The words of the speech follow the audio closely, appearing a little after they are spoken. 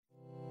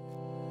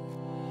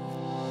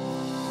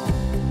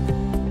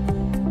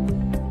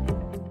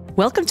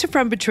Welcome to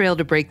From Betrayal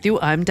to Breakthrough.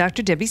 I'm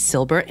Dr. Debbie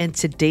Silber, and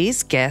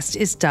today's guest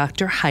is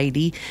Dr.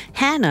 Heidi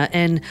Hanna.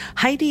 And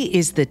Heidi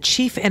is the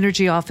Chief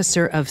Energy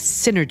Officer of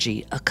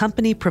Synergy, a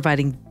company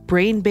providing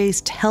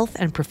brain-based health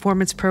and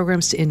performance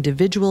programs to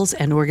individuals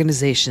and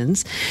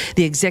organizations,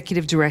 the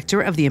executive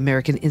director of the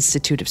American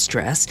Institute of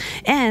Stress,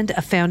 and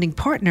a founding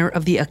partner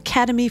of the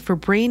Academy for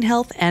Brain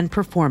Health and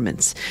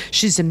Performance.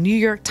 She's a New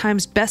York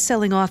Times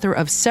bestselling author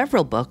of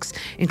several books,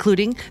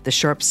 including The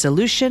Sharp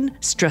Solution,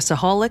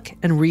 Stressaholic,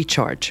 and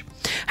Recharge.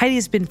 Heidi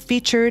has been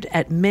featured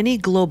at many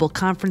global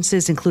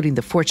conferences, including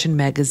the Fortune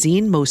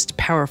Magazine Most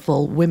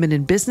Powerful Women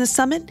in Business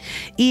Summit,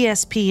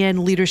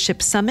 ESPN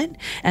Leadership Summit,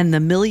 and the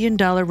 $1 Million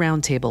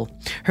Roundtable.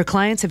 Her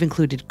clients have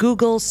included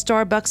Google,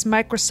 Starbucks,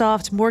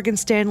 Microsoft, Morgan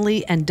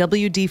Stanley, and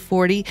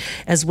WD-40,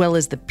 as well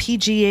as the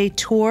PGA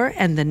Tour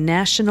and the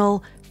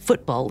National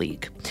Football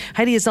League.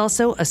 Heidi is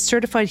also a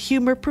certified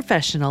humor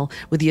professional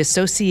with the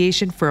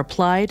Association for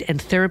Applied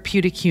and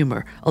Therapeutic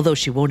Humor, although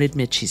she won't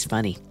admit she's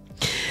funny.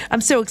 I'm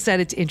so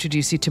excited to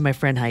introduce you to my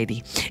friend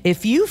Heidi.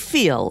 If you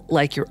feel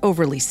like you're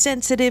overly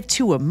sensitive,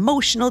 too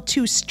emotional,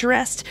 too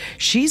stressed,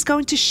 she's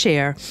going to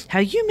share how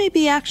you may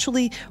be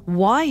actually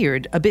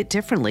wired a bit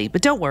differently.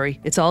 But don't worry,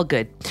 it's all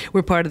good.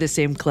 We're part of the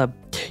same club.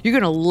 You're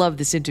going to love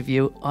this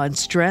interview on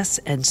stress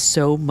and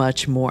so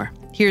much more.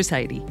 Here's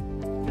Heidi.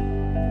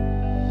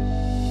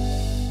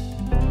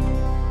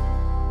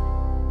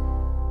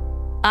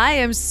 I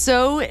am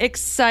so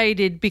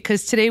excited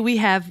because today we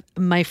have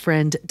my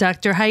friend,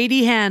 Dr.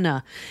 Heidi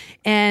Hanna,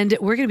 and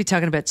we're going to be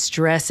talking about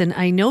stress. And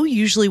I know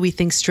usually we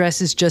think stress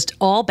is just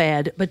all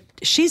bad, but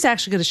she's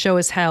actually going to show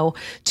us how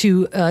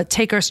to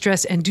take our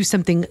stress and do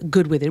something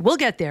good with it. We'll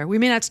get there. We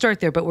may not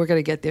start there, but we're going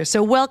to get there.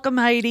 So welcome,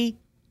 Heidi.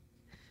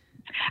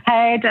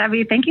 Hey,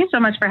 Debbie. Thank you so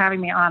much for having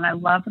me on. I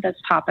love this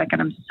topic,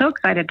 and I'm so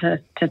excited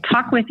to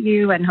talk with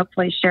you and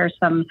hopefully share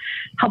some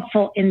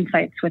helpful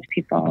insights with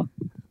people.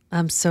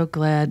 I'm so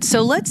glad.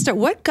 So let's start.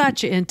 What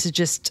got you into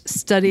just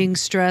studying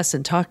stress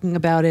and talking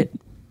about it?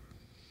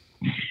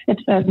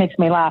 It makes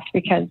me laugh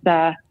because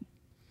I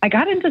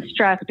got into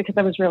stress because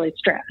I was really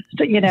stressed.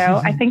 You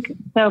know, I think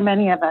so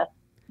many of us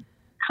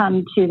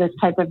come to this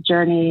type of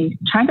journey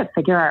trying to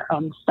figure our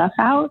own stuff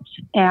out.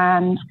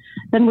 And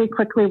then we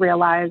quickly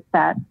realize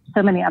that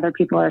so many other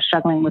people are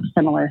struggling with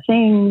similar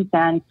things.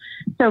 And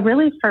so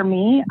really for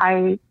me,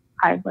 I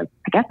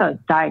guess I was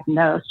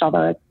diagnosed,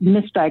 although it's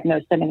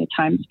misdiagnosed so many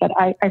times, but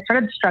I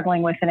started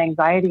struggling with an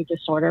anxiety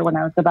disorder when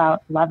I was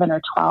about 11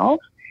 or 12.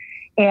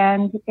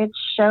 And it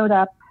showed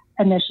up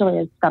initially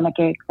as stomach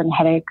aches and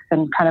headaches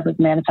and kind of was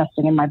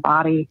manifesting in my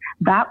body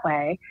that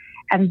way.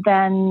 And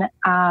then,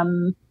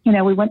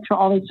 we went through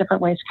all these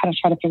different ways to kind of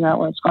try to figure out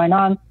what was going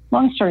on.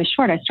 Long story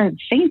short, I started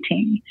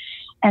fainting.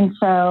 And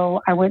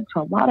so I went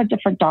to a lot of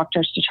different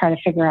doctors to try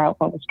to figure out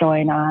what was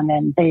going on.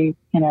 And they,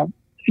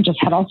 just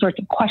had all sorts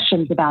of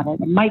questions about it.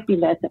 It might be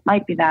this, it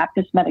might be that,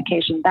 this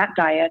medication, that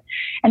diet,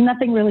 and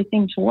nothing really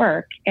seemed to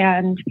work.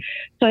 And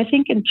so I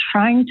think in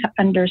trying to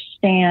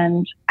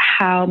understand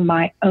how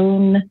my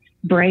own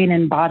brain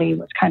and body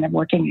was kind of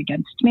working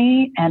against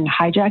me and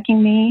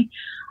hijacking me,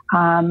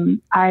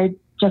 I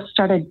just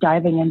started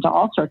diving into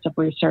all sorts of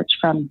research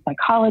from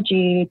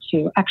psychology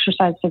to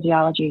exercise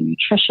physiology,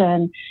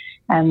 nutrition,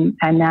 and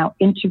now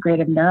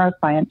integrative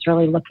neuroscience,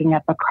 really looking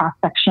at the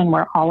cross-section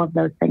where all of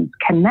those things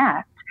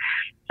connect.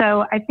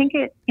 So I think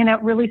it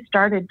really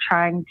started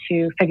trying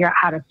to figure out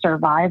how to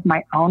survive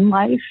my own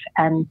life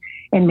and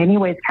in many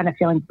ways kind of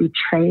feeling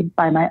betrayed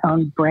by my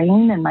own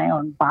brain and my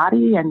own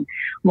body and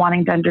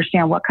wanting to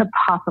understand what could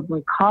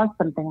possibly cause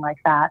something like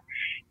that.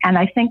 And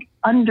I think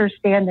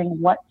understanding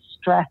what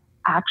stress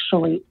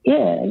actually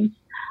is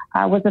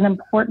was an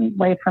important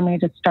way for me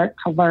to start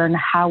to learn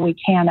how we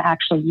can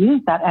actually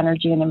use that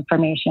energy and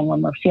information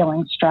when we're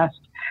feeling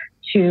stressed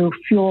to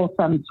fuel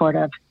some sort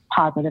of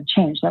positive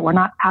change, that we're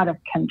not out of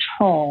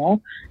control,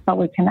 but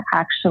we can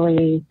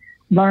actually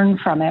learn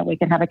from it. We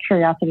can have a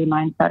curiosity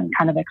mindset and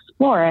kind of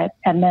explore it.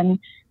 And then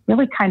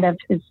really kind of,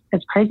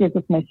 as crazy as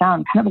this may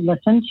sound, kind of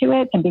listen to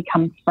it and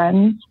become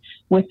friends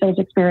with those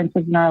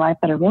experiences in our life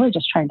that are really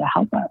just trying to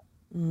help us.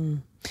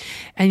 Mm.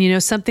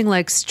 And, something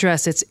like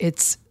stress,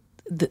 it's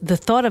the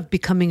thought of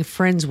becoming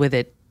friends with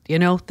it.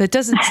 That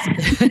doesn't,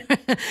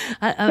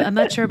 I'm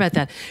not sure about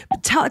that.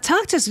 But talk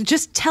to us,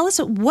 just tell us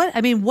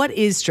what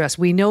is stress?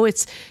 We know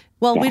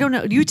we don't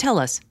know. You tell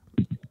us.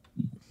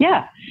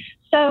 Yeah.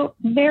 So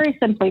very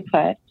simply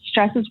put,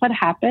 stress is what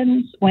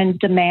happens when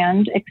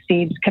demand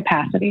exceeds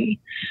capacity.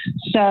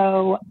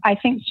 So I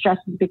think stress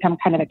has become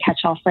kind of a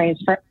catch-all phrase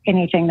for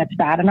anything that's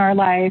bad in our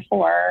life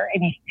or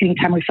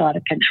anytime we feel out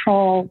of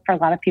control. For a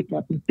lot of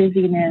people, it's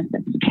busyness,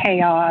 it's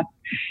chaos.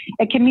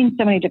 It can mean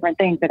so many different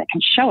things and it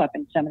can show up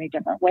in so many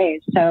different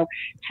ways. So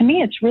to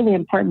me, it's really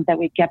important that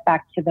we get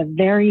back to the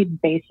very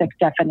basic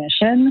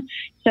definition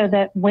so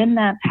that when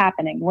that's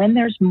happening, when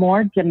there's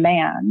more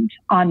demand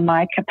on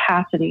my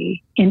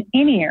capacity in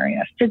any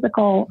area,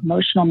 physical,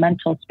 emotional,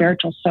 mental,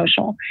 spiritual,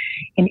 social,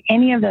 in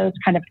any of those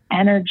kind of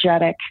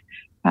energetic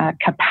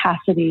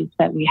capacities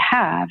that we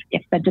have,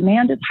 if the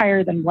demand is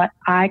higher than what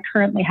I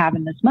currently have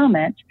in this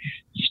moment,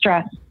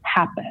 stress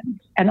happened.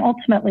 And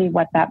ultimately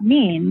what that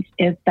means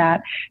is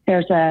that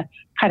there's a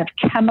kind of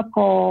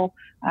chemical,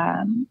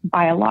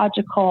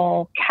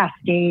 biological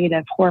cascade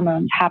of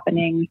hormones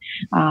happening,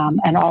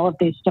 and all of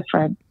these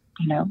different,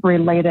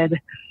 related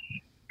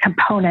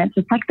components.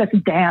 It's like this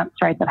dance,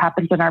 right, that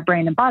happens in our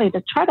brain and body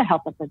to try to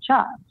help us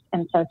adjust.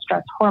 And so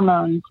stress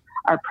hormones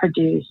are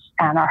produced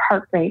and our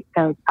heart rate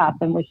goes up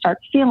and we start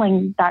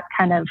feeling that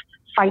kind of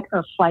fight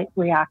or flight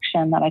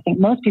reaction that I think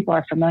most people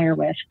are familiar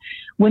with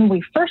when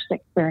we first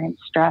experience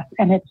stress,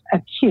 and it's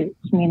acute,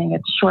 meaning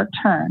it's short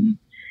term.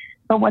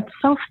 But what's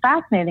so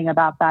fascinating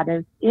about that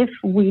is if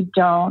we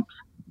don't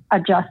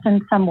adjust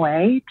in some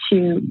way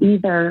to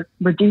either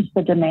reduce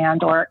the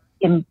demand or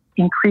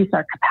increase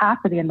our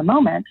capacity in the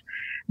moment,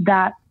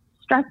 that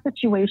stress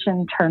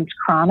situation turns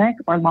chronic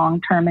or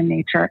long-term in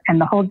nature, and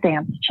the whole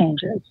dance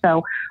changes.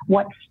 So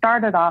what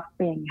started off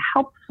being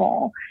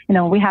helpful,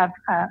 we have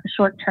a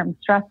short-term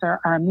stressor,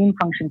 our immune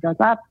function goes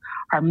up,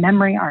 our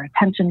memory, our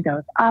attention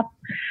goes up.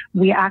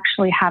 We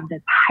actually have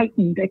this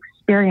heightened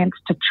experience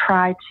to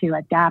try to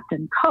adapt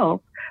and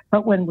cope.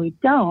 But when we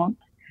don't,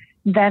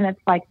 then it's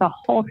like the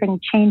whole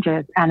thing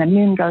changes and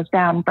immune goes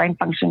down, brain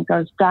function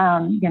goes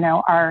down,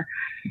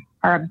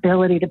 our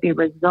ability to be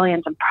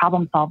resilient and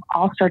problem solve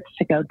all starts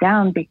to go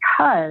down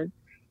because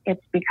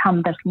it's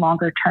become this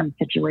longer term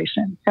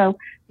situation. So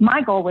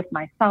my goal with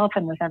myself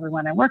and with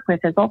everyone I work with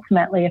is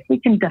ultimately if we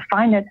can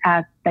define it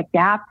as the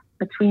gap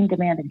between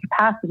demand and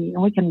capacity,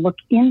 and we can look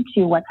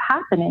into what's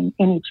happening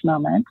in each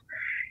moment,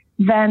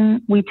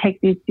 then we take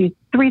these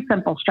three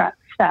simple steps.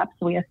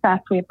 We assess,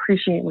 we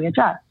appreciate, we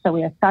adjust. So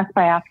we assess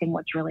by asking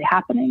what's really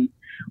happening.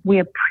 We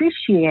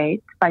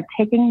appreciate by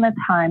taking the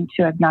time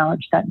to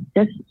acknowledge that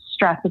this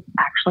stress is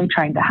actually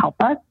trying to help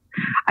us.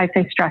 I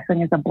say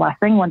stressing is a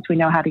blessing once we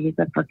know how to use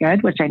it for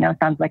good, which I know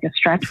sounds like a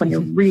stretch when you're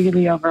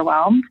really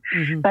overwhelmed.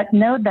 Mm-hmm. But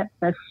know that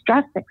the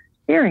stress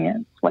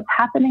experience, what's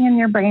happening in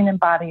your brain and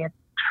body, is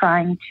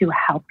trying to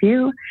help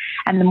you.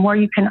 And the more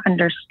you can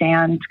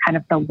understand kind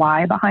of the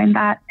why behind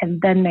that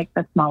and then make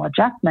the small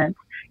adjustments,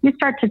 you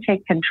start to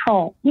take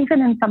control,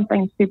 even in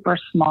something super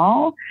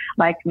small,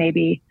 like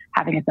maybe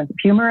having a sense of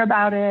humor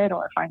about it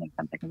or finding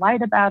something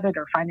light about it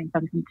or finding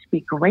something to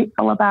be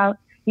grateful about.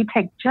 You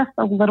take just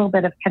a little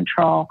bit of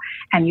control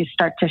and you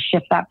start to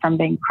shift that from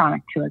being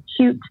chronic to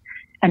acute.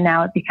 And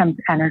now it becomes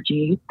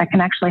energy that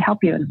can actually help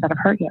you instead of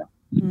hurt you.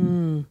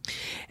 Mm.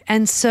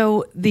 And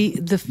so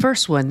the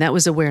first one, that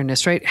was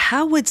awareness, right?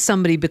 How would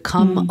somebody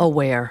become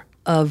aware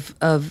of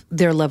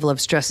their level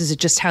of stress? Is it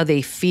just how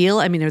they feel?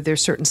 I mean, are there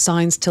certain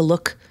signs to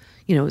look,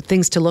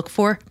 things to look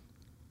for?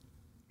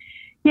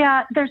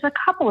 Yeah, there's a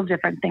couple of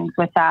different things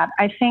with that.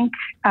 I think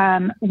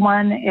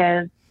one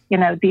is,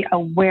 the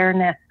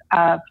awareness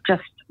of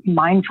just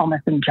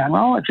mindfulness in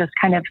general, of just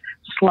kind of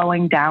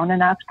slowing down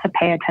enough to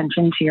pay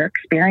attention to your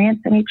experience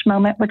in each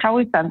moment, which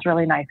always sounds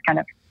really nice, kind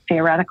of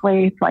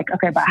theoretically. It's like,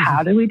 okay, but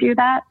how do we do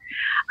that?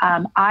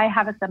 I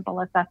have a simple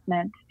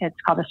assessment. It's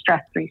called a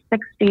Stress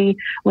 360,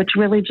 which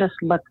really just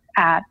looks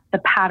at the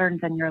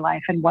patterns in your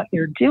life and what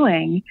you're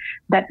doing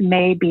that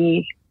may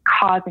be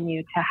causing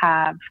you to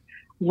have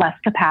less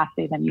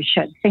capacity than you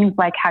should. Things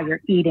like how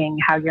you're eating,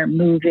 how you're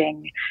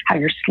moving, how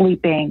you're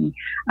sleeping.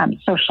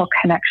 Social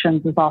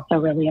connections is also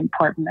really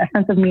important. A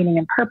sense of meaning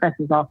and purpose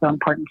is also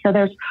important. So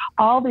there's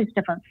all these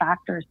different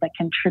factors that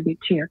contribute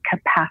to your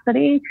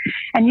capacity.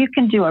 And you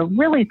can do a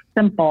really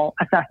simple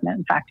assessment.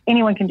 In fact,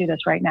 anyone can do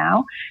this right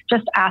now.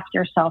 Just ask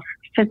yourself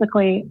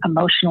physically,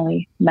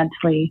 emotionally,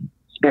 mentally,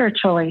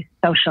 spiritually,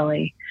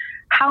 socially,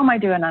 how am I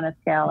doing on a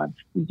scale of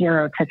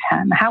 0 to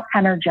 10? How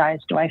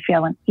energized do I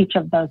feel in each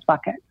of those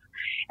buckets?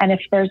 And if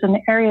there's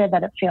an area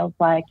that it feels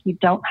like you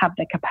don't have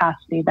the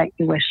capacity that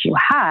you wish you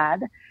had,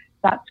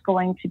 that's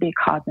going to be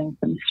causing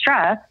some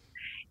stress.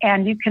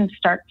 And you can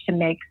start to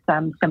make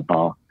some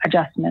simple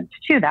adjustments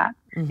to that.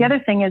 Mm-hmm. The other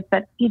thing is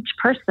that each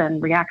person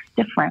reacts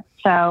different.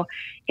 So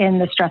in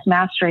the Stress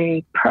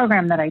Mastery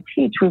program that I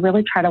teach, we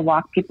really try to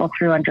walk people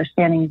through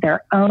understanding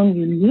their own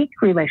unique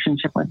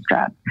relationship with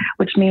stress,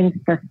 which means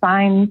the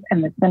signs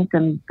and the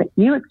symptoms that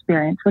you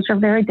experience, which are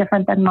very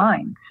different than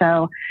mine.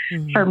 So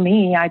for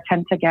me, I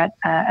tend to get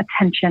a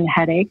tension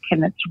headache,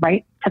 and it's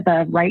right to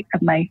the right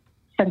of my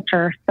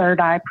center, third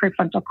eye,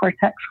 prefrontal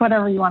cortex,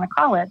 whatever you want to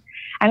call it.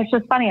 And it's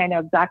just funny, I know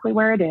exactly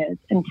where it is.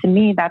 And to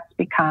me, that's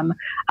become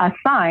a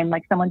sign,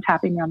 like someone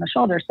tapping me on the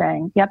shoulder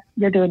saying, yep,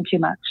 you're doing too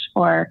much,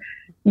 or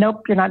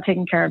nope, you're not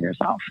taking care of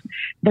yourself.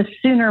 The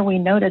sooner we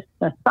notice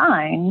the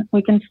sign,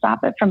 we can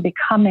stop it from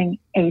becoming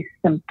a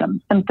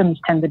symptom. Symptoms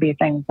tend to be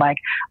things like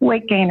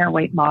weight gain or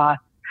weight loss,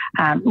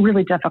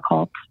 really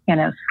difficult,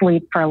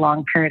 sleep for a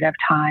long period of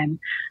time.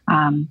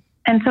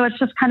 And so it's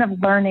just kind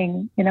of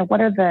learning,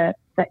 what are the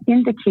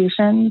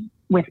indications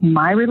with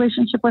my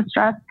relationship with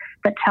stress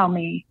that tell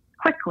me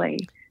quickly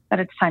that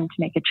it's time to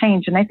make a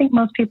change. And I think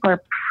most people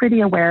are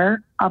pretty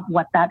aware of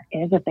what that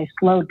is if they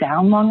slow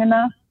down long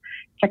enough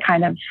to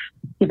kind of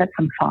give it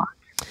some thought.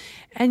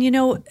 And,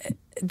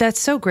 That's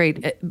so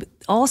great.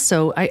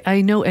 Also,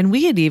 I know, and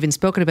we had even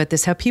spoken about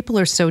this, how people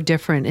are so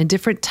different and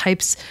different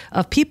types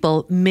of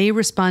people may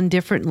respond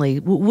differently.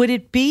 Would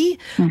it be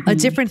a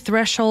different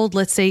threshold,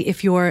 let's say,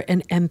 if you're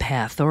an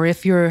empath or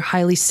if you're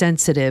highly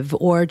sensitive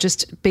or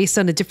just based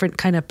on a different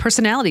kind of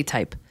personality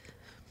type?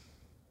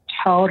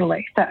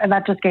 Totally. So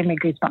that just gave me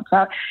goosebumps.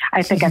 So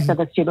I think I said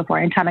this to you before.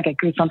 Anytime I get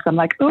goosebumps, I'm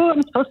like, ooh,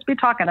 I'm supposed to be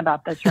talking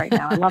about this right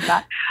now. I love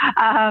that.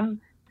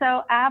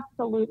 So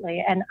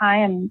absolutely. And I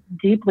am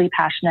deeply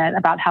passionate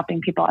about helping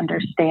people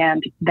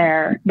understand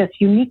this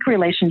unique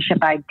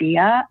relationship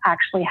idea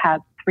actually has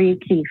 3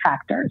 key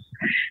factors.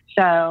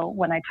 So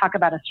when I talk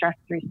about a stress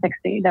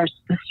 360, there's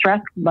the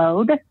stress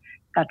load.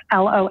 That's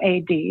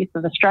LOAD. So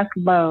the stress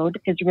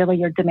load is really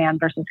your demand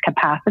versus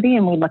capacity.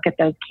 And we look at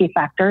those key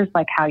factors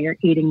like how you're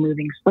eating,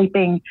 moving,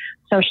 sleeping,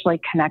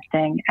 socially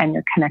connecting, and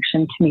your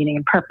connection to meaning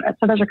and purpose.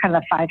 So those are kind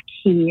of the 5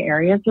 key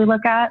areas we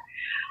look at.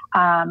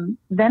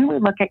 Then we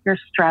look at your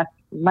stress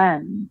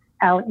lens,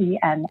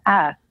 LENS,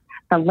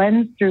 the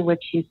lens through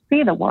which you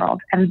see the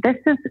world. And this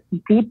is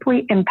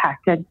deeply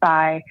impacted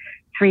by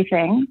 3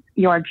 things: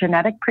 your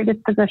genetic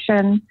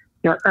predisposition,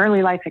 your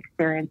early life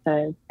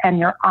experiences, and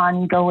your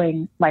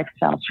ongoing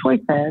lifestyle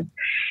choices.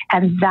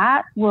 And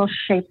that will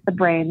shape the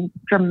brain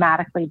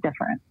dramatically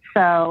different.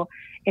 So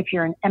if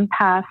you're an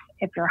empath,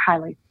 if you're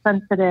highly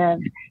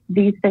sensitive,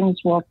 these things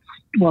will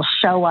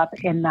show up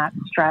in that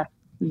stress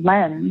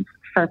lens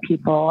for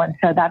people. And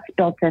so that's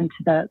built into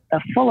the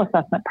full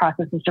assessment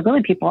process, is to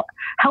really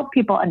help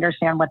people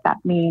understand what that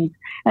means.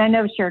 And I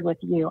know I've shared with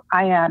you,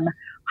 I am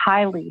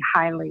highly,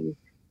 highly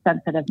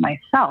sensitive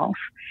myself.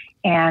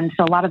 And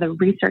so a lot of the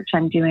research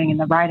I'm doing and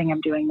the writing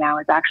I'm doing now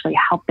is actually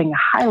helping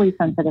highly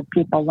sensitive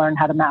people learn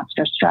how to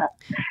master stress,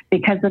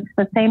 because it's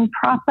the same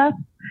process,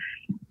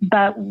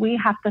 but we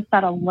have to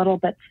set a little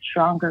bit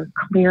stronger,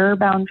 clearer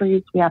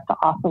boundaries. We have to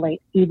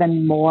oscillate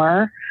even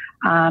more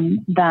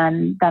than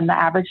the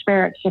average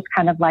bear. It's just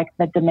kind of like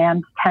the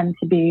demands tend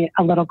to be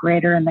a little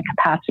greater and the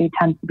capacity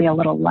tends to be a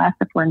little less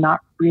if we're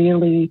not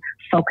really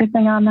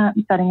focusing on that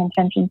and setting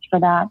intentions for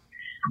that.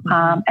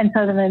 And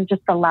so then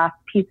just the last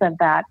piece of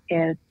that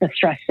is the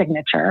stress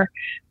signature.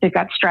 So you've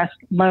got stress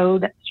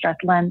load, stress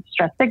lens,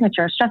 stress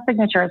signature. Stress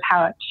signature is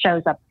how it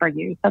shows up for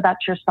you. So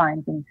that's your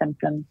signs and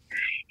symptoms.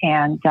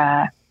 And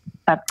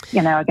that's,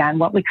 again,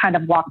 what we kind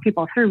of walk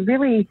people through,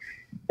 really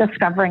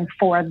discovering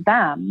for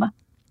them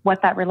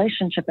what that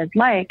relationship is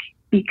like,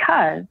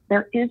 because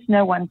there is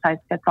no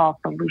one-size-fits-all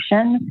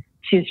solution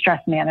to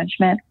stress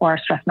management or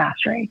stress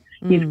mastery.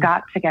 You've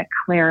got to get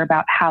clear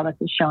about how this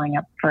is showing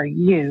up for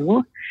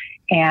you.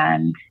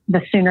 And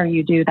the sooner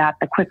you do that,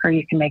 the quicker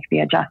you can make the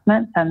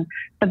adjustments and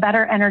the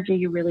better energy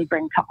you really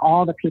bring to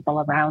all the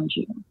people around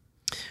you.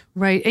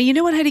 Right. And you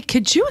know what, Heidi,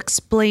 could you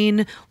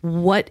explain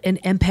what an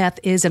empath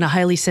is and a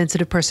highly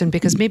sensitive person?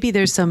 Because maybe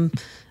there's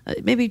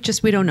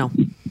we don't know.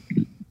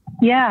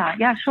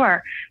 Yeah,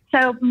 sure.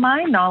 So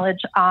my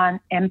knowledge on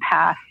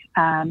empath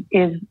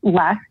is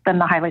less than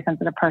the highly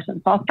sensitive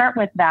person. So I'll start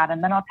with that,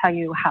 and then I'll tell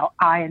you how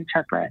I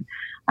interpret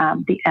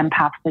the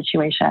empath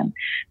situation.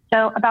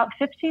 So about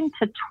 15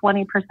 to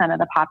 20% of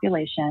the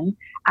population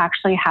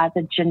actually has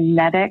a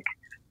genetic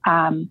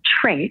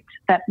trait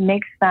that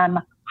makes them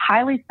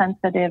highly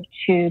sensitive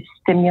to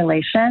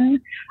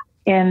stimulation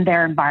in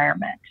their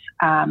environment.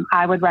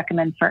 I would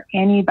recommend for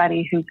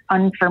anybody who's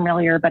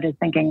unfamiliar but is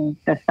thinking,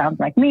 this sounds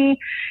like me,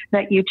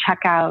 that you check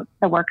out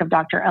the work of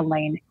Dr.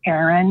 Elaine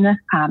Aron.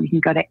 You can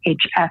go to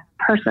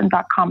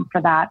hsperson.com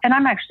for that. And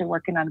I'm actually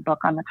working on a book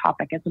on the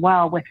topic as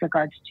well with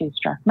regards to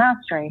stress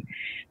mastery.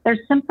 There's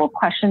simple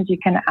questions you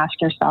can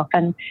ask yourself,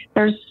 and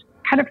there's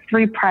kind of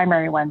 3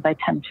 primary ones I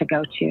tend to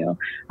go to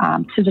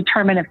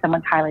determine if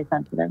someone's highly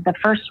sensitive. The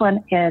first one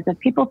is if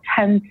people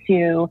tend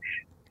to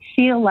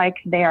feel like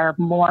they are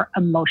more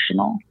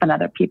emotional than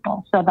other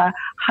people. So the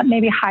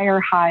maybe higher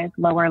highs,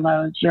 lower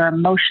lows, you're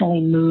emotionally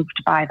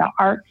moved by the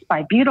arts,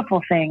 by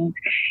beautiful things,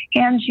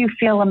 and you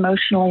feel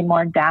emotionally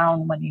more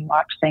down when you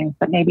watch things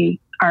that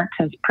maybe aren't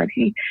as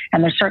pretty.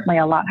 And there's certainly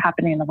a lot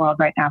happening in the world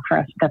right now for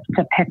us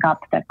to pick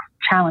up that's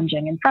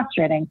challenging and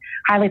frustrating.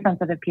 Highly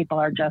sensitive people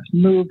are just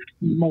moved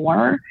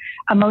more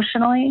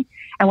emotionally.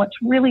 And what's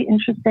really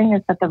interesting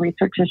is that the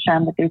research has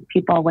shown that these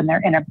people, when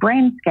they're in a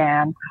brain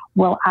scan,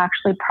 will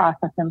actually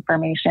process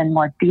information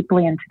more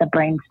deeply into the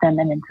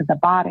brainstem and into the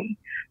body.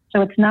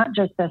 So it's not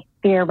just this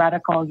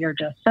theoretical, you're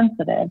just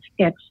sensitive.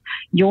 It's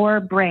your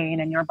brain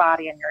and your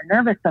body and your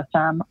nervous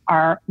system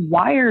are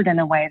wired in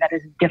a way that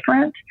is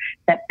different,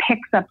 that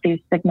picks up these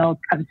signals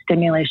of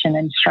stimulation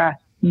and stress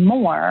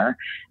more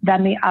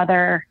than the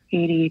other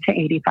 80 to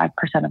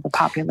 85% of the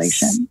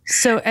population.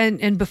 So,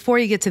 and before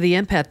you get to the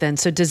empath then,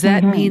 so does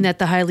that mean that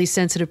the highly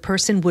sensitive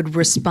person would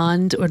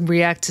respond or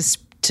react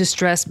to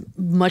stress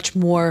much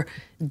more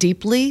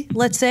deeply,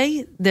 let's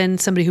say, than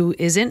somebody who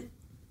isn't?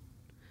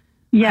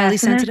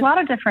 Yes, and there's a lot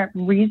of different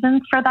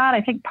reasons for that.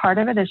 I think part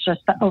of it is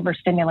just the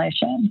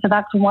overstimulation. So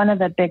that's one of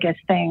the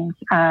biggest things.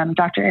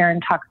 Dr. Aaron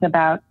talks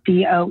about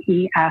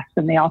DOES,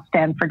 and they all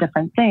stand for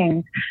different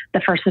things.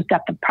 The first is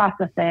depth of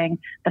processing.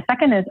 The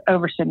second is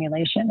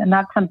overstimulation. And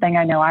that's something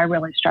I know I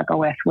really struggle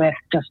with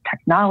just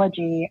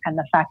technology and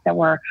the fact that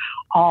we're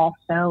all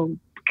so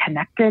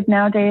connected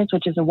nowadays,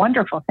 which is a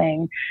wonderful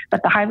thing.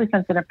 But the highly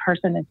sensitive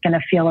person is going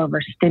to feel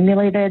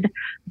overstimulated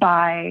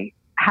by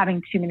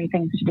having too many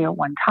things to do at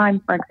one time,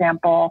 for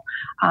example.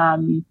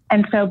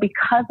 And so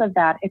because of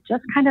that, it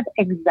just kind of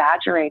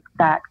exaggerates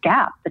that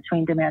gap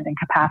between demand and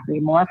capacity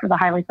more for the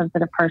highly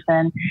sensitive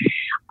person.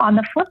 On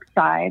the flip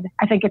side,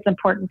 I think it's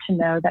important to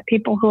know that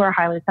people who are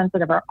highly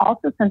sensitive are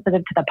also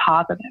sensitive to the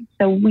positive.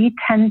 So we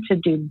tend to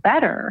do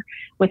better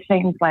with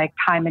things like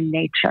time in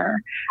nature,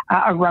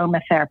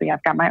 aromatherapy.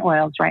 I've got my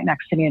oils right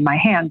next to me in my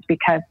hands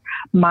because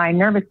my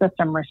nervous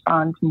system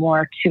responds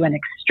more to an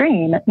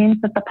extreme. It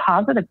means that the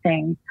positive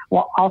things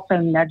will also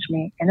nudge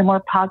me in a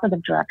more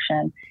positive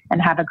direction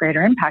and have a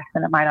greater impact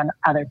than it might on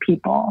other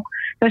people.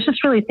 So it's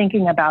just really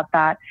thinking about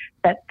that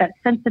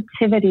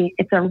sensitivity,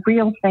 it's a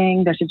real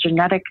thing. There's a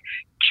genetic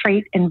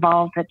trait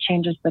involved that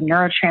changes the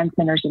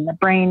neurotransmitters in the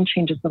brain,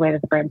 changes the way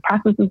that the brain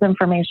processes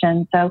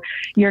information. So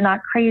you're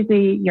not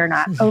crazy. You're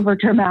not over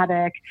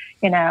dramatic.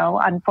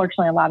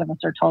 Unfortunately, a lot of us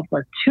are told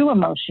we're too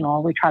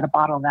emotional. We try to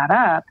bottle that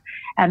up.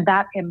 And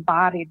that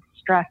embodied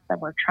stress that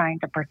we're trying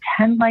to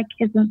pretend like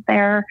isn't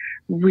there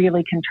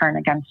really can turn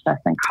against us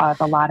and cause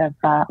a lot of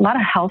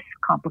health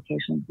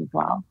complications as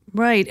well.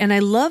 Right. And I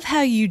love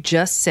how you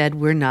just said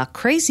we're not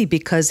crazy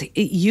because,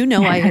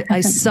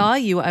 I saw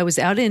you. I was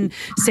out in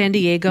San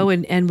Diego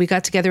and we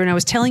got together and I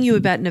was telling you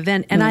about an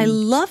event and I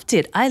loved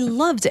it. I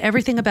loved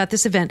everything about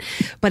this event.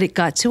 But it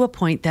got to a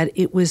point that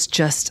it was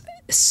just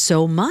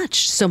so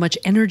much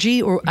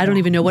energy, or I don't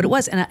even know what it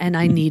was. And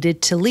I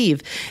needed to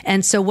leave.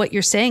 And so what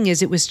you're saying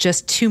is it was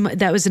just too much.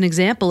 That was an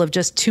example of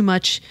just too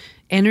much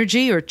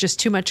energy or just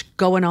too much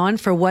going on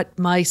for what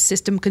my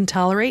system can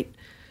tolerate.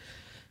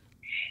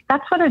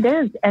 That's what it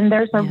is. And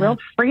there's a real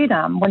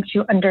freedom once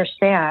you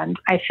understand,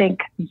 I think,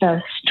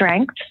 the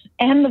strengths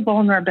and the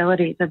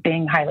vulnerabilities of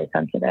being highly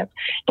sensitive.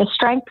 The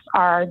strengths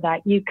are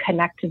that you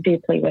connect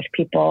deeply with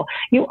people.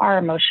 You are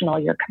emotional.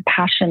 You're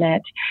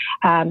compassionate.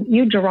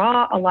 You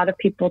draw a lot of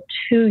people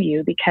to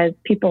you because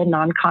people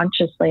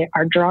non-consciously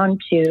are drawn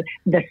to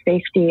the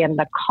safety and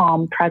the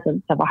calm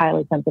presence of a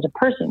highly sensitive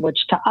person,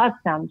 which to us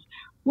sounds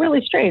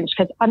really strange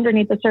because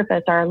underneath the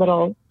surface, our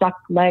little duck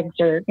legs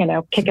are,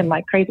 kicking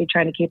like crazy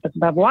trying to keep us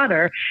above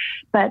water.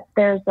 But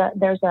there's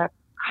a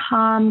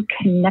calm,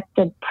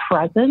 connected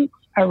presence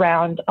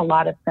around a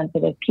lot of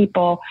sensitive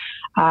people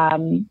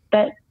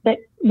that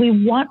we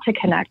want to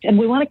connect. And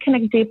we want to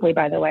connect deeply,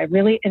 by the way.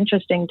 Really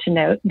interesting to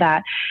note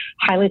that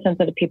highly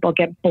sensitive people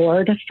get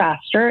bored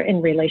faster in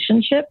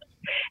relationships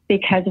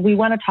because we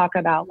want to talk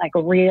about like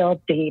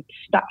real deep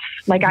stuff.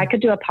 Like I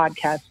could do a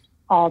podcast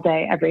all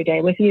day, every day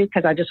with you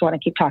because I just want to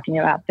keep talking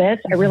about this.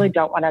 I really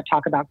don't want to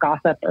talk about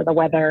gossip or the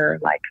weather,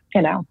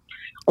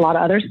 a lot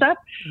of other stuff.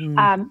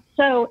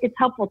 So it's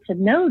helpful to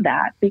know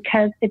that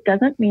because it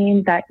doesn't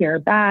mean that you're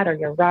bad or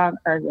you're wrong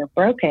or you're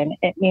broken.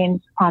 It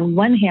means on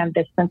one hand,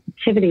 this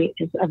sensitivity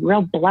is a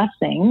real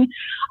blessing.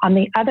 On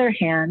the other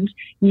hand,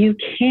 you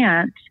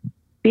can't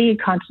be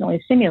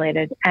constantly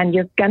stimulated and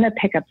you're going to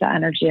pick up the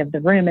energy of the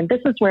room. And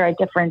this is where I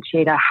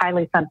differentiate a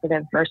highly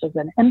sensitive versus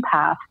an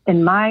empath.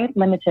 In my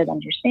limited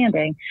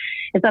understanding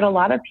is that a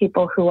lot of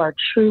people who are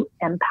true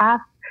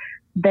empaths,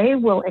 they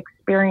will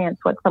experience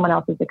what someone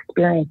else is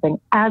experiencing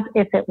as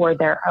if it were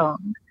their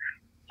own.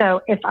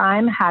 So if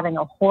I'm having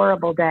a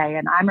horrible day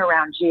and I'm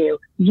around you,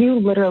 you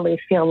literally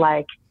feel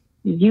like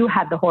you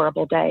had the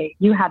horrible day.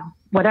 You had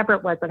whatever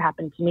it was that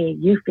happened to me,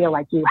 you feel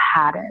like you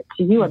had it.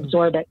 So you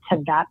absorb it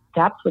to that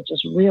depth, which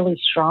is really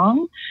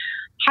strong.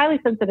 Highly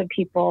sensitive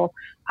people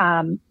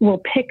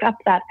will pick up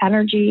that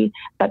energy,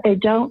 but they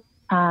don't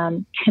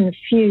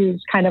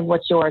confuse kind of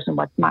what's yours and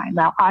what's mine.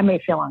 Now, I may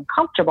feel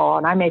uncomfortable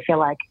and I may feel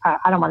like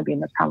I don't want to be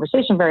in this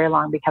conversation very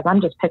long because I'm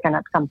just picking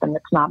up something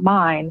that's not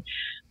mine.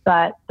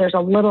 But there's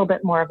a little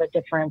bit more of a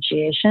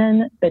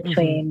differentiation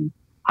between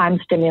I'm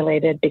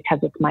stimulated because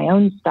it's my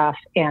own stuff,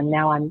 and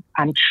now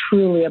I'm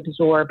truly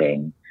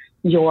absorbing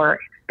your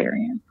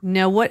experience.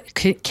 Now, what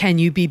can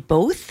you be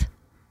both?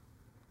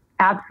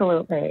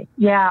 Absolutely.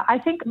 Yeah, I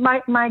think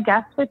my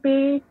guess would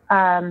be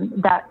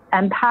that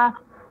empaths,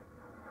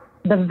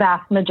 the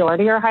vast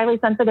majority are highly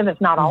sensitive, if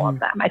not all of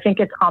them. I think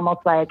it's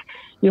almost like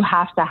you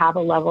have to have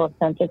a level of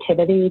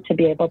sensitivity to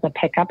be able to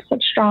pick up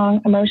such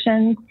strong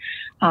emotions.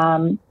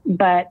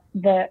 But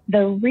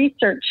the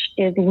research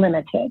is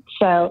limited.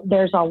 So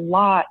there's a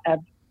lot of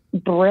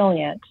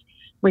brilliant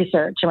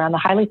research around the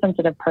highly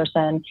sensitive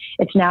person.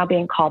 It's now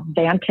being called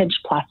vantage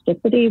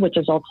plasticity, which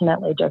is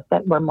ultimately just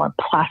that we're more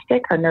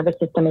plastic. Our nervous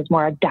system is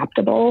more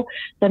adaptable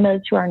than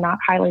those who are not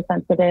highly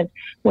sensitive,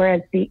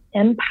 whereas the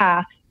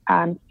empath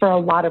for a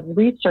lot of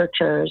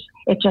researchers,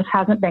 it just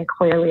hasn't been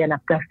clearly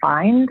enough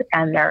defined,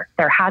 and there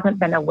hasn't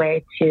been a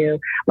way to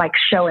like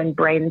show in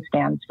brain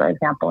scans, for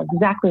example,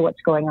 exactly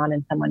what's going on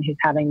in someone who's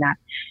having that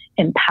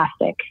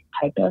empathic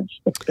type of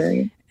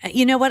experience.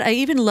 You know what? I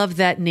even love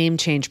that name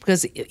change,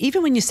 because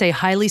even when you say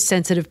highly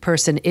sensitive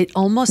person, it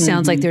almost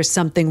sounds like there's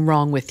something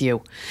wrong with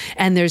you.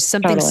 And there's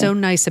something so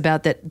nice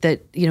about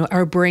that, you know,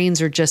 our brains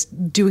are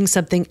just doing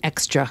something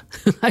extra.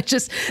 That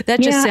just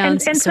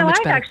sounds and so much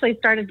I've better. actually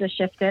started to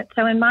shift it.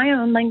 So in my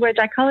own language,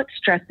 I call it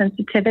stress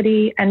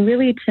sensitivity. And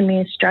really, to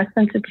me, stress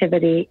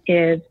sensitivity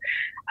is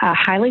a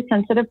highly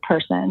sensitive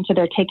person. So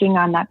they're taking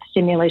on that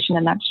stimulation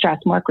and that stress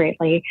more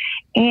greatly.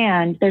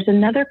 And there's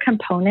another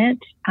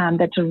component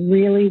that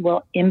really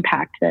will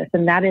impact this,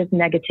 and that is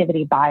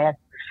negativity bias.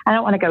 I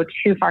don't want to go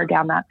too far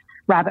down that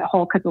rabbit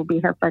hole because we'll be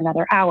here for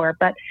another hour,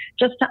 but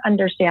just to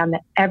understand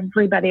that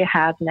everybody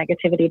has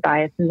negativity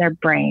bias in their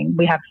brain.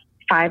 We have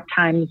 5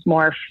 times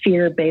more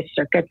fear-based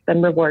circuits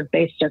than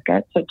reward-based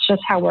circuits. So it's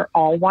just how we're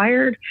all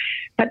wired.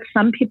 But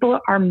some people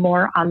are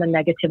more on the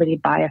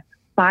negativity bias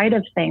side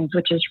of things,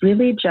 which is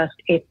really just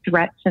a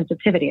threat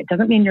sensitivity. It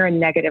doesn't mean you're a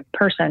negative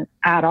person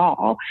at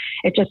all.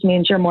 It just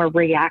means you're more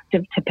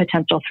reactive to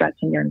potential threats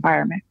in your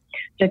environment.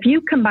 So if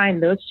you combine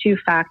those two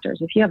factors,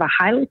 if you have a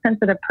highly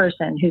sensitive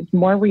person who's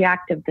more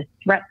reactive to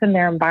threats in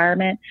their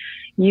environment,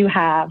 you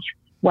have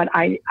what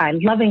I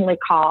lovingly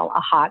call a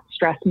hot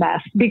stress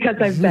mess, because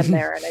I've been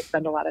there and I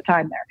spend a lot of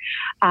time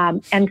there.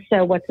 And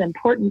so what's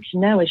important to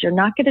know is you're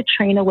not going to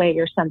train away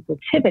your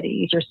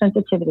sensitivity. Your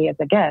sensitivity is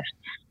a gift,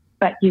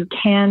 but you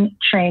can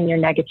train your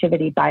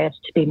negativity bias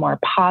to be more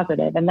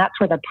positive. And that's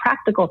where the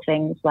practical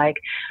things like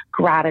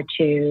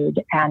gratitude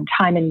and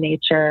time in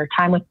nature,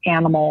 time with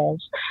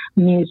animals,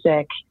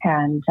 music,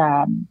 and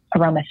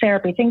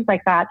aromatherapy, things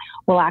like that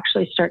will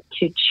actually start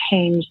to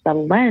change the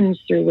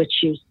lens through which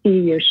you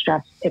see your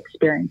stress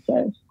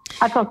experiences.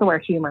 That's also where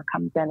humor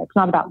comes in. It's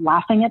not about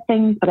laughing at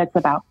things, but it's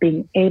about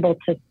being able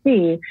to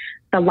see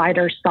the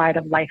lighter side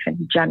of life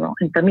in general.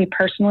 And for me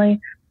personally,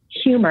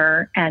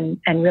 humor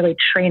and really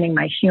training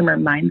my humor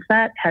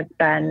mindset has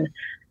been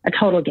a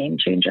total game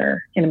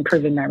changer in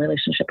improving my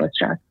relationship with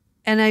stress.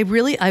 And I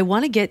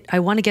want to get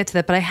to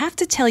that, but I have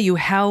to tell you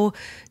how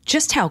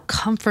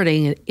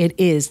comforting it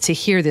is to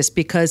hear this,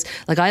 because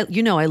like I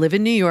live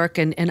in New York,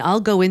 and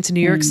I'll go into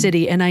New York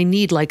City and I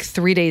need like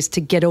 3 days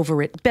to get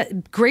over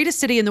it. Greatest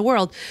city in the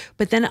world.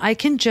 But then I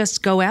can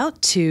just go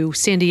out to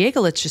San Diego,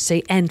 let's just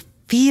say, and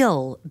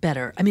feel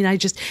better. I mean,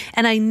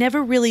 I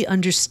never really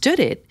understood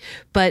it,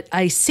 but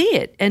I see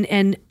it.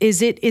 And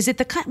is it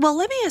the kind, well,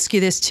 let me ask you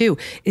this too.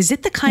 Is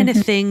it the kind of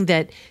thing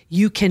that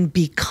you can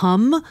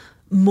become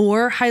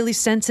more highly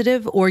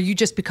sensitive, or you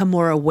just become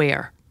more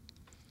aware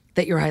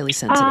that you're highly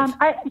sensitive?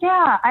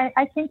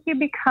 I think you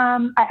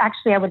become,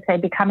 I would say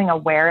becoming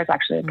aware is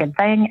actually a good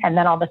thing. And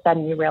then all of a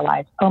sudden you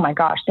realize, oh my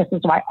gosh, this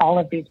is why all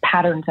of these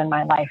patterns in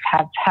my life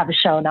have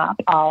shown up.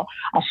 I'll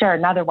share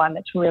another one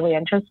that's really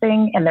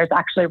interesting. And there's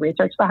actually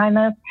research behind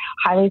this.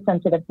 Highly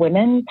sensitive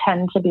women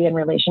tend to be in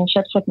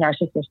relationships with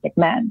narcissistic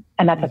men.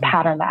 And that's a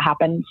pattern that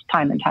happens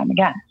time and time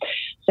again.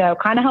 So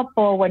kind of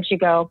helpful once you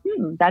go,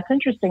 that's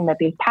interesting that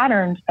these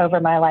patterns over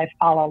my life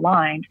all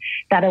aligned.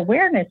 That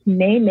awareness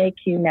may make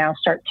you now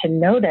start to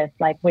notice,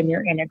 like when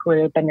you're in a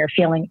group and you're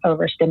feeling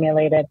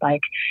overstimulated, like,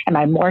 am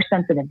I more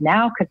sensitive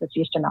now because this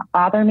used to not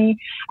bother me?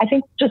 I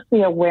think just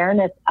the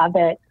awareness of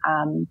it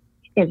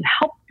is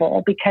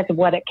helpful, because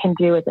what it can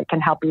do is it can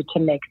help you to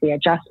make the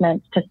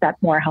adjustments, to set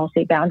more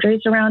healthy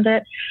boundaries around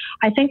it.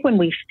 I think when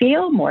we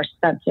feel more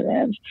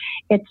sensitive,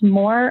 it's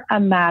more a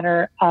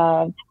matter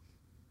of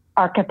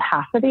our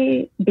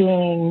capacity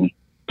being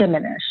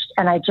diminished.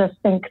 And I just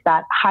think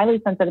that highly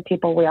sensitive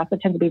people, we also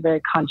tend to be very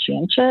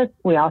conscientious.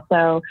 We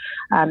also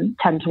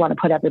tend to want to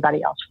put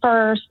everybody else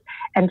first.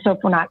 And so if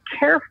we're not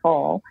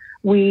careful,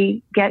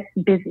 we get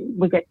busy.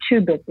 We get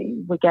too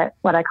busy. We get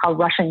what I call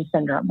rushing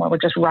syndrome, where we're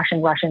just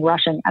rushing.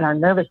 And our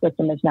nervous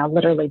system is now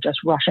literally just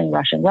rushing.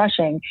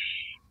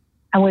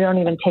 And we don't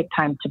even take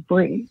time to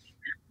breathe.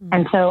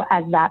 And so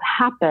as that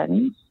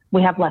happens,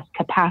 we have less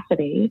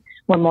capacity.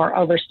 We're more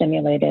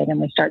overstimulated,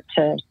 and we start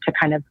to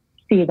kind of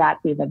see that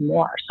even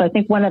more. So I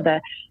think one of the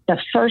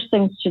first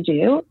things to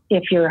do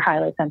if you're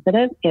highly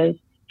sensitive is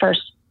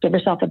first give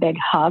yourself a big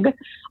hug,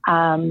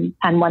 and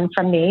one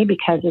from me,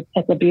 because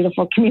it's a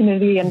beautiful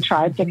community and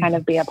tribe to kind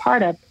of be a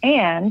part of,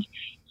 and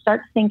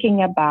start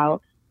thinking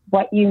about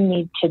what you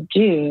need to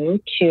do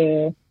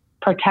to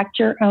protect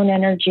your own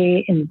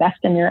energy, invest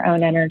in your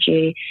own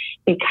energy,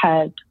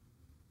 because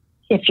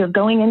if you're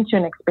going into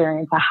an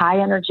experience, a high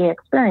energy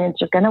experience,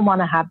 you're going to want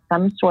to have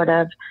some sort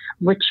of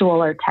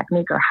ritual or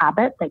technique or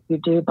habit that you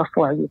do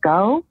before you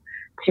go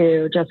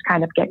to just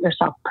kind of get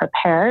yourself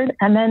prepared.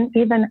 And then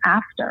even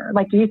after,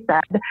 like you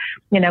said,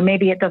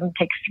 maybe it doesn't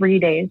take 3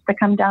 days to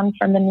come down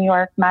from the New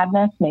York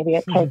madness. Maybe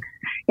it takes,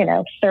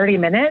 30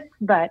 minutes.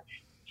 But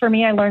for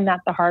me, I learned that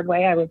the hard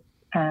way. I was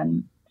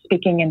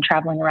speaking and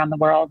traveling around the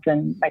world,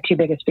 and my 2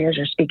 biggest fears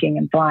are speaking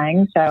and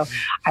flying. So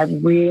I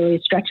really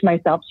stretched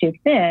myself too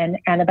thin.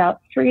 And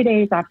about 3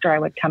 days after I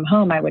would come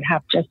home, I would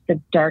have just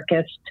the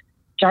darkest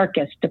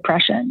darkest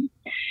depression.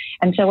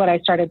 And so what I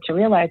started to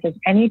realize is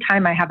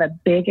anytime I have a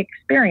big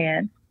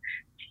experience,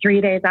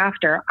 3 days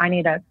after, I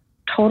need a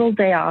total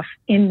day off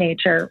in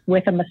nature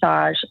with a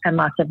massage and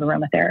lots of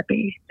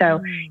aromatherapy.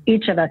 So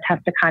each of us has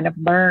to kind of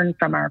learn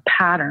from our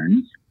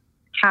patterns.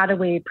 How do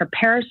we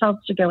prepare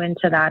ourselves to go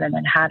into that? And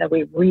then how do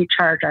we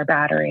recharge our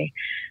battery?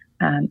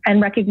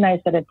 And recognize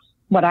that it's,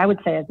 what I would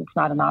say is it's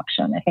not an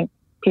option. I think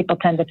people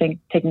tend to think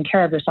taking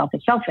care of yourself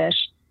is selfish.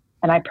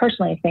 And I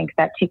personally think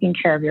that taking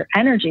care of your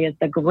energy is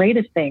the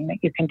greatest thing that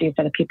you can do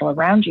for the people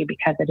around you,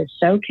 because it is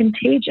so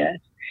contagious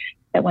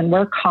that when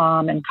we're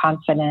calm and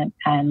confident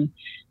and,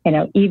 you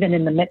know, even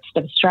in the midst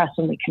of stress,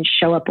 and we can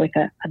show up with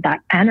that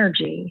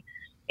energy,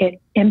 it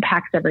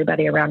impacts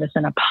everybody around us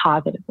in a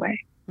positive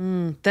way.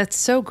 That's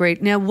so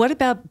great. Now, what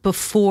about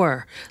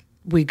before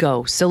we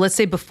go? So let's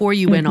say before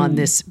you went on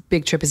this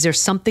big trip, is there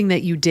something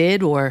that you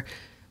did or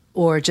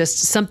just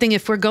something,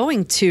 if we're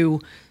going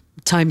to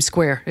Times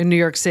Square in New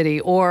York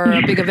City or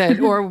a big event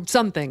or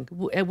something,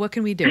 what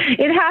can we do?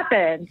 It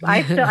happens.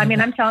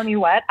 I'm telling you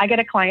what, I get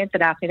a client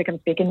that asks me to come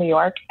speak in New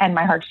York and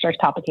my heart starts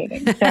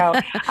palpitating. So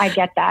I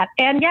get that.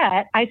 And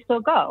yet I still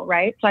go,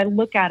 right? So I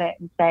look at it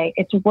and say,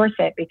 it's worth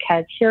it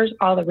because here's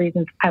all the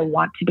reasons I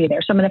want to be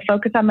there. So I'm going to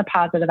focus on the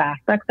positive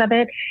aspects of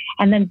it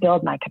and then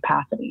build my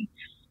capacity.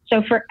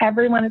 So for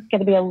everyone, it's going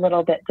to be a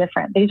little bit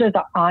different. These are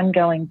the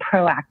ongoing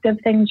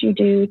proactive things you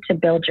do to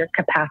build your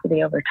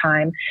capacity over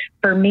time.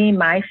 For me,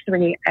 my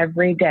 3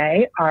 every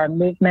day are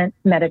movement,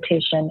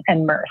 meditation,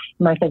 and mirth.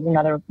 Mirth is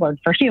another word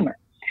for humor.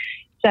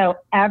 So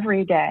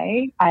every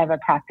day I have a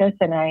practice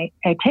and I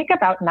take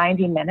about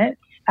 90 minutes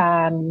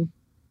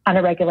on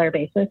a regular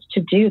basis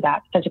to do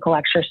that physical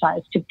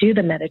exercise, to do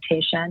the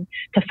meditation,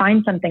 to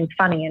find something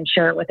funny and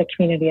share it with a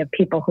community of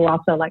people who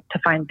also like to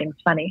find things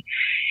funny.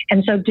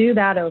 And so do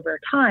that over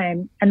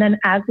time. And then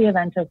as the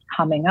event is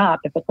coming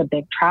up, if it's a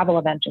big travel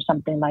event or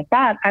something like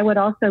that, I would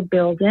also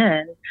build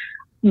in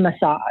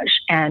massage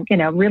and, you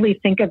know,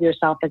 really think of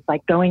yourself as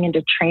like going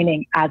into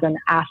training as an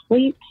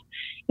athlete.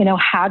 You know,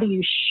 how do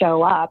you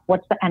show up?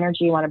 What's the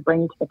energy you want to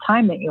bring to the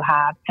time that you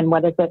have? And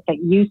what is it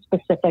that you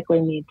specifically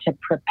need to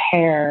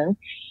prepare?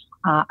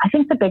 I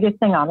think the biggest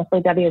thing,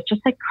 honestly, Debbie, is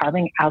just like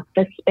carving out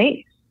the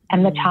space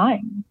and the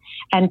time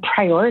and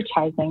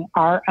prioritizing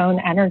our own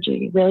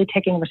energy, really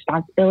taking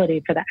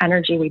responsibility for the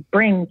energy we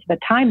bring to the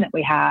time that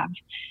we have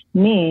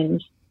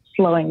means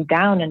slowing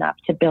down enough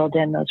to build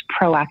in those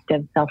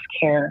proactive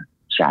self-care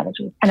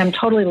strategies. And I'm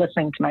totally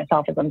listening to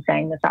myself as I'm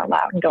saying this out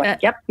loud and going,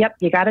 yep,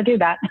 you got to do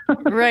that.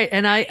 Right.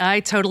 And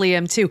I totally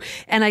am too.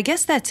 And I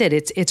guess that's it.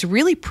 It's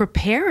really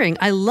preparing.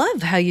 I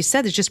love how you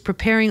said it's just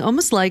preparing,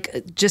 almost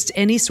like just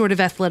any sort of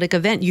athletic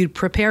event. You'd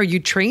prepare, you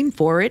train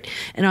for it.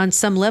 And on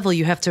some level,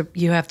 you have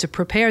to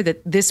prepare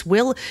that this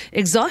will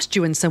exhaust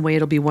you in some way.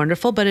 It'll be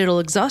wonderful, but it'll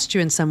exhaust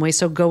you in some way.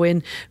 So go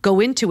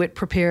into it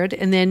prepared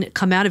and then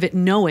come out of it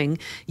knowing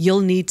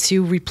you'll need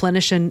to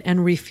replenish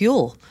and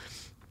refuel.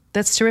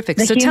 That's terrific.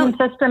 The human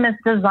system is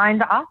designed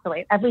to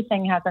oscillate.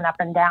 Everything has an up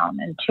and down,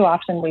 and too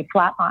often we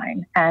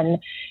flatline. And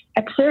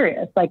it's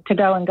serious, like to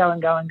go and go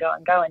and go and go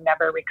and go and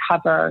never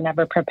recover, or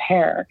never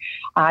prepare.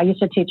 I used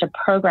to teach a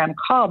program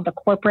called The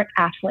Corporate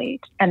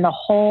Athlete, and the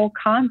whole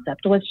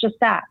concept was just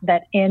that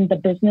in the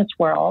business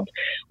world,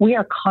 we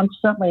are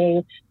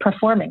constantly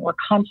performing. We're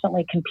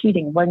constantly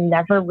competing. We're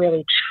never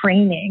really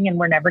training, and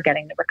we're never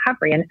getting the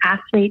recovery. An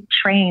athlete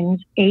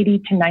trains 80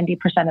 to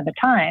 90% of the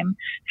time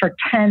for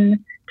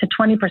 10 to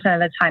 20% of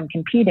the time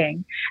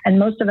competing. And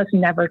most of us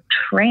never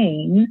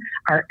train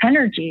our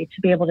energy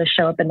to be able to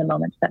show up in the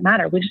moments that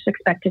matter. We just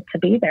expect it to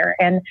be there.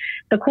 And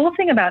the cool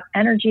thing about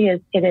energy is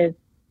it is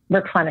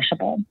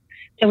replenishable.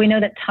 So we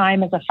know that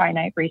time is a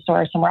finite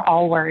resource, and we're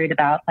all worried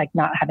about like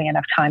not having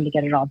enough time to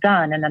get it all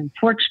done. And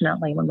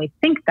unfortunately, when we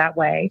think that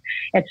way,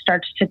 it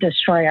starts to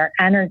destroy our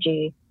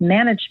energy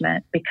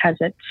management because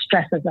it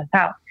stresses us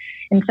out.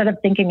 Instead of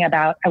thinking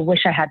about, I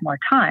wish I had more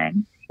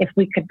time, if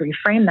we could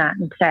reframe that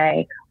and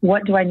say,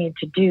 what do I need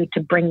to do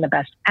to bring the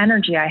best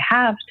energy I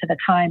have to the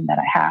time that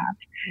I have?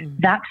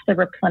 That's the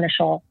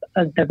replenishable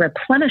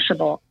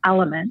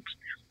element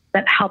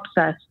that helps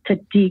us to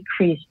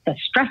decrease the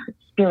stress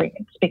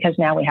experience because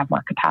now we have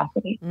more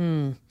capacity.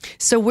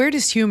 So where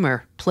does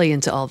humor play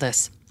into all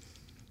this?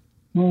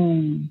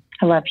 I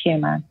love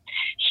humor.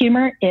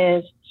 Humor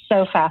is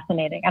so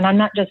fascinating. And I'm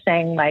not just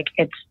saying like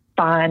it's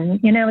fun.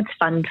 You know, it's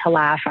fun to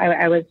laugh.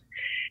 I was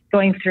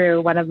going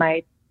through one of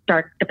my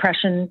dark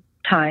depression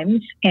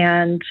times.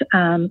 And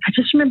I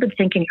just remember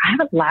thinking, I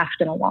haven't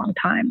laughed in a long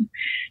time.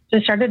 So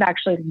I started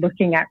actually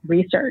looking at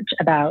research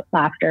about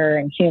laughter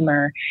and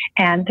humor.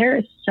 And there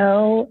is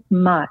so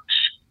much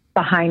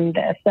behind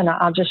this. And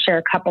I'll just share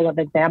a couple of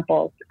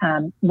examples.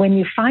 When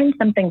you find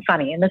something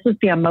funny, and this is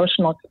the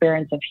emotional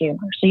experience of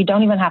humor, so you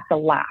don't even have to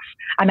laugh.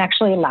 I'm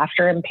actually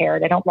laughter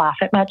impaired. I don't laugh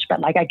at much, but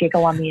like I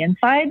giggle on the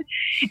inside.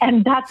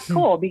 And that's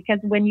cool because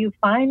when you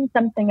find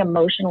something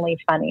emotionally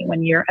funny,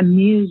 when you're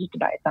amused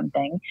by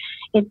something,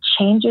 it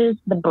changes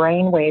the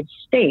brainwave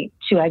state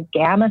to a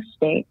gamma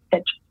state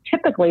that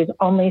typically is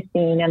only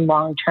seen in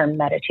long-term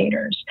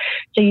meditators.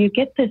 So you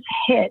get this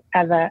hit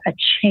of a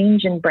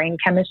change in brain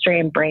chemistry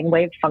and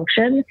brainwave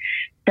function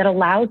that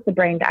allows the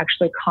brain to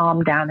actually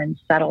calm down and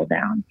settle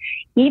down,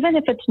 even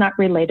if it's not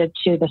related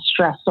to the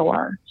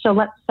stressor. So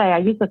let's say, I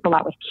use this a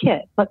lot with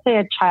kids. Let's say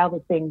a child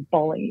is being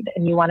bullied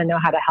and you want to know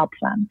how to help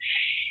them.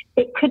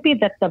 It could be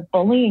that the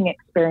bullying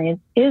experience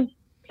is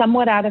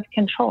somewhat out of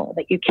control,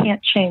 that you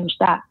can't change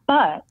that.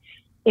 But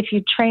if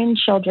you train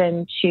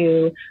children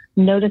to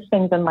notice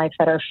things in life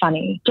that are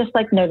funny, just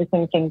like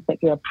noticing things that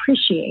you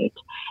appreciate,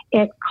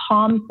 it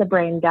calms the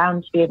brain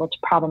down to be able to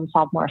problem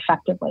solve more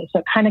effectively. So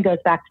it kind of goes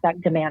back to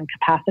that demand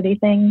capacity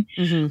thing.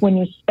 Mm-hmm. When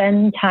you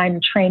spend time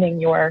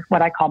training your,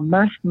 what I call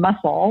mirth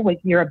muscle, with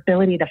your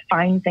ability to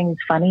find things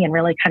funny and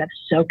really kind of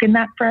soak in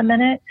that for a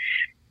minute,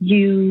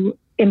 you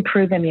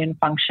improve immune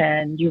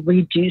function, you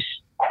reduce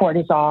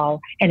cortisol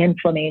and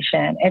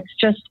inflammation.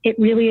 It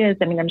really is.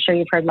 I mean, I'm sure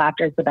you've heard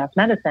laughter is the best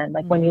medicine.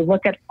 Like when you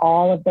look at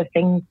all of the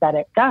things that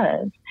it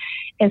does,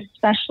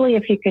 especially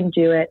if you can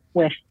do it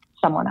with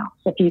someone else,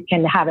 if you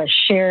can have a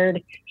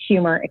shared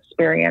humor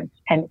experience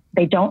and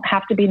they don't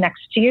have to be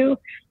next to you.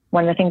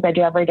 One of the things I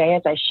do every day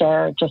is I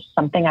share just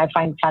something I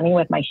find funny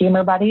with my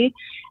humor buddy,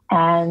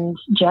 and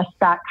just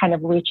that kind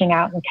of reaching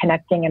out and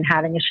connecting and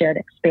having a shared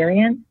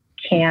experience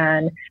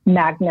can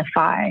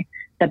magnify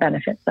the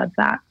benefits of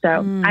that. So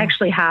I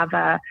actually have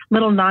a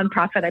little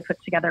nonprofit I put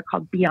together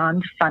called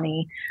Beyond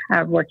Funny,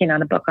 working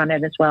on a book on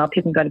it as well.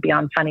 People can go to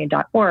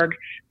beyondfunny.org,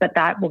 but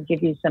that will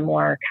give you some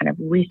more kind of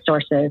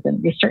resources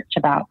and research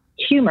about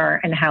humor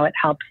and how it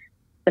helps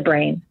the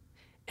brain.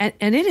 And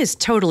it is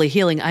totally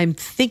healing. I'm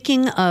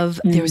thinking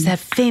of, there was that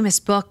famous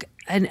book,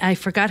 and I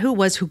forgot who it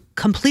was, who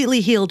completely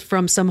healed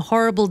from some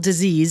horrible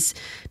disease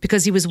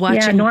because he was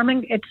watching.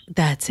 Yeah,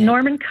 that's it.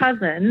 Norman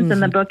Cousins,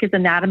 and the book is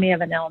Anatomy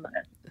of an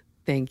Illness.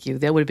 Thank you.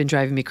 That would have been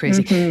driving me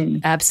crazy. Mm-hmm.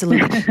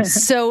 Absolutely.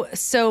 So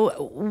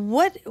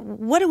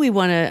what do we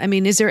want to, I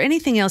mean, is there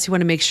anything else you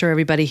want to make sure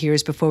everybody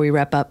hears before we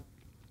wrap up?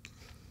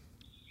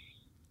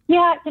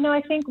 Yeah,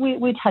 I think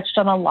we touched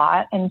on a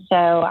lot. And so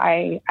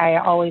I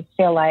always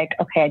feel like,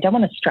 okay, I don't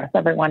want to stress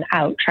everyone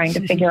out trying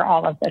to figure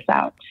all of this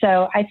out.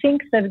 So I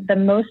think the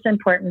most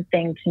important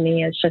thing to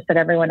me is just that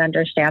everyone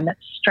understand that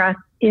stress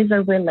is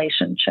a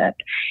relationship.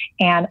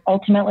 And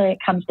ultimately, it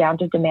comes down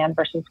to demand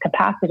versus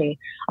capacity.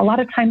 A lot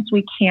of times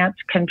we can't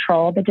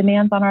control the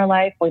demands on our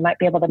life. We might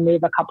be able to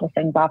move a couple of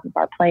things off of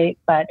our plate,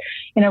 but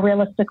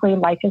realistically,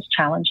 life is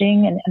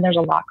challenging and there's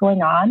a lot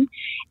going on.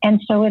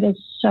 And so it is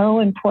so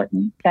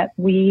important that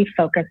we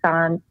focus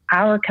on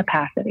our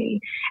capacity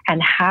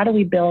and how do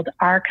we build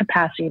our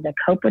capacity to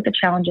cope with the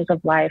challenges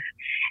of life.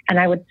 And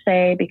I would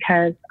say,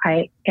 because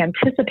I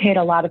anticipate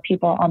a lot of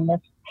people on this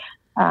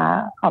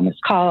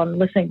call and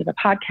listening to the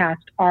podcast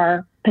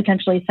are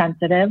potentially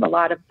sensitive. A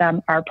lot of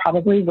them are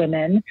probably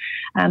women.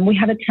 We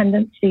have a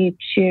tendency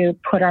to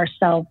put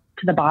ourselves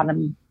to the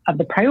bottom of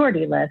the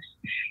priority list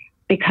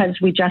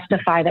because we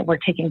justify that we're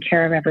taking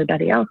care of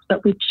everybody else,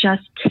 but we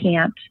just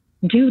can't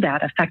do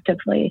that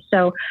effectively.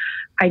 So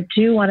I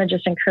do want to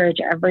just encourage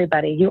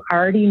everybody. You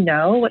already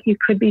know what you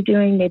could be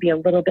doing, maybe a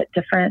little bit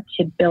different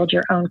to build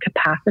your own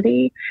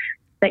capacity,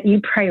 that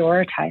you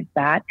prioritize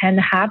that and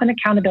have an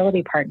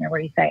accountability partner where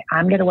you say,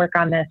 I'm going to work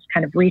on this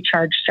kind of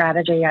recharge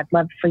strategy. I'd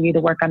love for you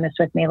to work on this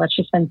with me. Let's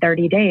just spend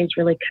 30 days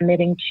really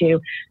committing to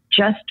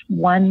just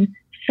one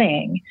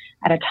thing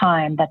at a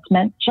time that's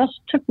meant just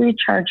to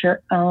recharge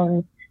your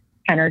own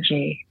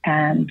energy.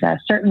 And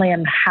certainly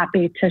I'm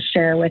happy to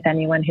share with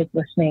anyone who's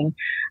listening.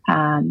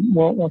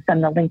 We'll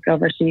send the link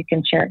over so you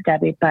can share it,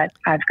 Debbie. But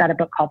I've got a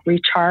book called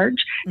Recharge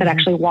that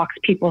actually walks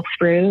people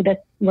through this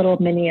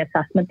little mini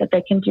assessment that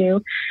they can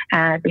do.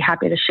 And I'd be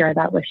happy to share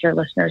that with your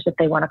listeners if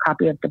they want a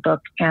copy of the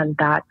book and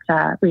that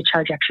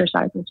recharge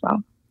exercise as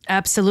well.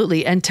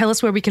 Absolutely. And tell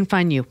us where we can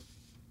find you.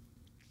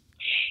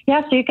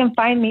 Yeah, so you can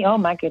find me. Oh,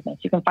 my goodness.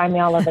 You can find me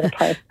all over the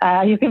place.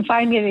 You can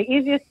find me. The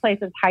easiest place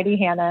is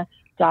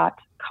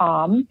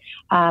HeidiHanna.com.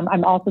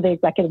 I'm also the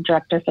executive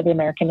director for the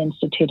American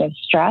Institute of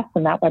Stress,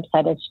 and that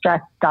website is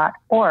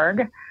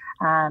stress.org.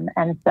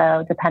 And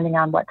so depending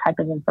on what type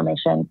of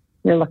information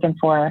you're looking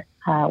for,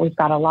 we've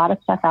got a lot of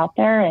stuff out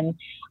there. And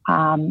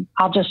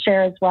I'll just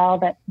share as well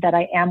that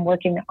I am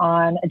working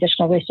on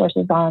additional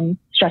resources on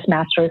stress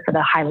mastery for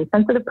the highly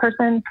sensitive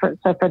person.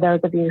 So for those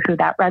of you who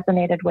that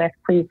resonated with,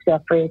 please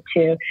feel free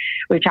to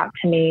reach out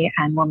to me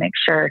and we'll make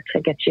sure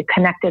to get you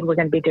connected. We're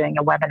going to be doing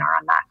a webinar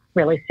on that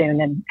really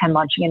soon and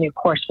launching a new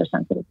course for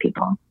sensitive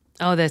people.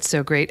 Oh, that's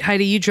so great.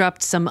 Heidi, you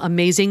dropped some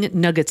amazing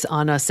nuggets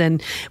on us.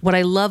 And what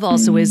I love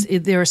also is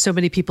there are so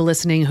many people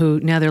listening who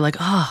now they're like,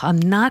 oh, I'm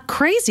not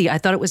crazy. I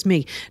thought it was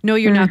me. No,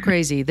 you're not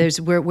crazy.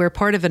 We're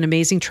part of an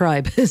amazing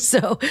tribe.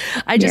 So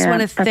I just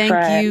want to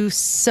thank you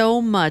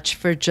so much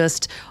for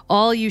just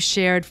all you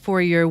shared,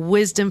 for your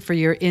wisdom, for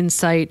your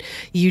insight.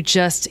 You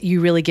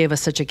really gave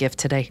us such a gift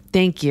today.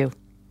 Thank you.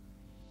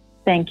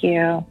 Thank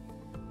you.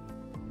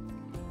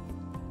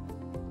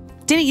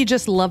 Didn't you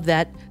just love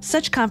that?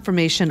 Such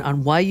confirmation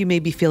on why you may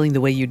be feeling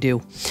the way you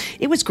do.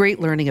 It was great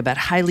learning about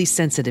highly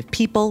sensitive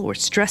people, or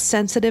stress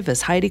sensitive,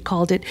 as Heidi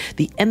called it,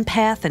 the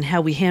empath, and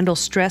how we handle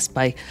stress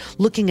by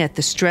looking at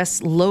the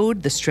stress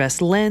load, the stress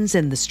lens,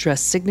 and the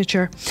stress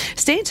signature.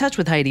 Stay in touch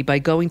with Heidi by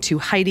going to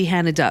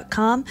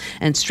HeidiHanna.com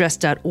and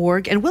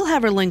stress.org, and we'll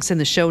have her links in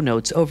the show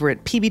notes over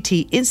at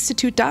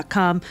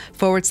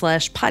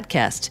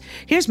pbtinstitute.com/podcast.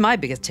 Here's my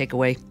biggest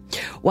takeaway.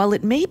 While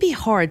it may be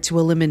hard to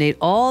eliminate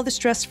all the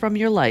stress from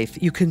your life,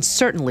 you can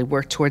certainly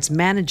work towards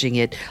managing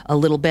it a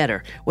little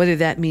better, whether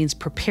that means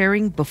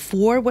preparing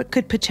before what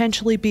could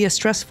potentially be a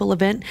stressful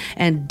event,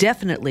 and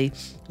definitely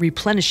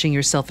replenishing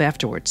yourself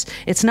afterwards.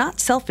 It's not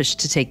selfish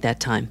to take that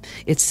time.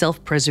 It's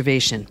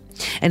self-preservation.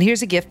 And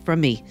here's a gift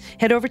from me.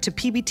 Head over to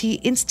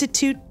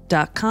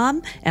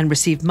pbtinstitute.com and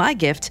receive my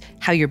gift,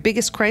 How Your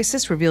Biggest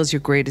Crisis Reveals Your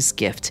Greatest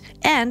Gift.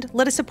 And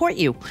let us support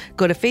you.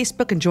 Go to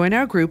Facebook and join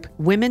our group,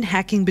 Women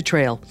Hacking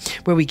Betrayal,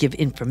 where we give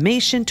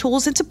information,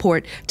 tools, and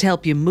support to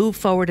help you move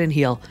forward and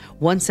heal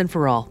once and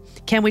for all.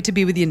 Can't wait to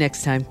be with you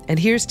next time. And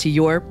here's to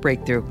your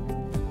breakthrough.